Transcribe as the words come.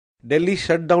Delhi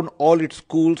shut down all its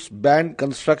schools, banned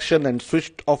construction and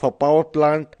switched off a power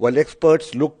plant while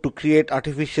experts looked to create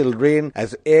artificial rain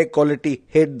as air quality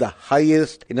hit the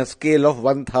highest in a scale of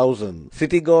 1000.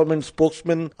 City government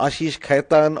spokesman Ashish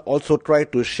Khaitan also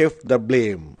tried to shift the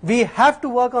blame. We have to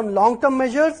work on long-term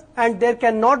measures and there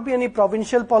cannot be any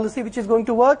provincial policy which is going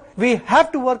to work. We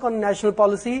have to work on national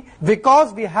policy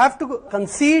because we have to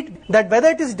concede that whether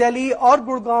it is Delhi or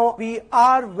Gurgaon, we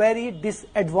are very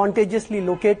disadvantageously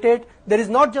located. There is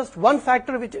not just one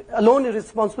factor which alone is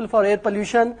responsible for air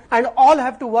pollution, and all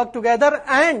have to work together,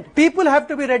 and people have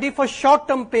to be ready for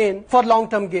short-term pain for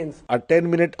long-term gains. A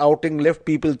 10-minute outing left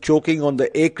people choking on the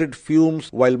acrid fumes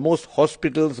while most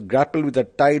hospitals grapple with a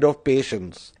tide of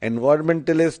patients.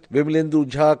 Environmentalist Vimalendu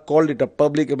Jha called it a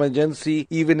public emergency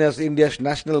even as India's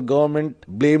national government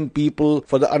blamed people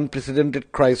for the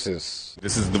unprecedented crisis.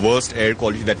 This is the worst air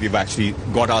quality that we've actually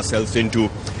got ourselves into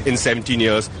in 17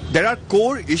 years. There are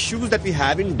core issues that we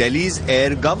have in Delhi's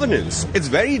air governance. It's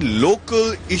very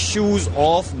local issues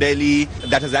of Delhi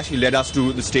that has actually led us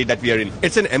to the state that we are in.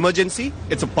 It's an emergency.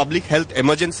 It's a public health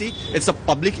emergency. It's a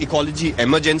public ecology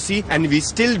emergency. And we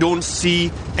still don't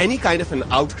see any kind of an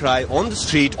outcry on the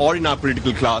street or in our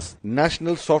political class.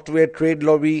 National Software Trade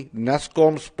Lobby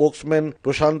NASSCOM spokesman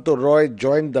Prashanto Roy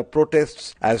joined the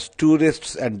protests as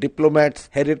tourists and diplomats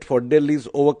headed for Delhi's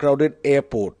overcrowded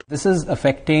airport. This is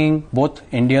affecting both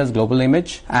India's global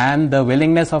image and the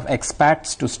willingness of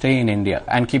expats to stay in India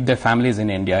and keep their families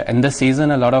in India. In this season,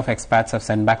 a lot of expats have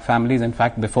sent back families. In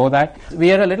fact, before that,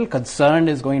 we are a little concerned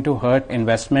is going to hurt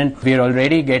investment. We are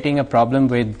already getting a problem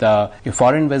with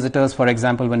foreign visitors, for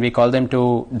example, when we call them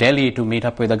to Delhi to meet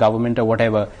up with the government or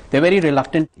whatever. They're very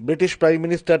reluctant. British Prime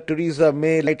Minister Theresa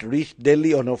May might reach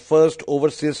Delhi on her first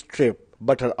overseas trip,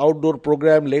 but her outdoor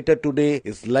program later today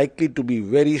is likely to be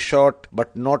very short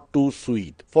but not too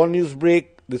sweet. For Newsbreak,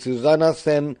 this is Rana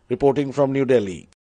Sen reporting from New Delhi.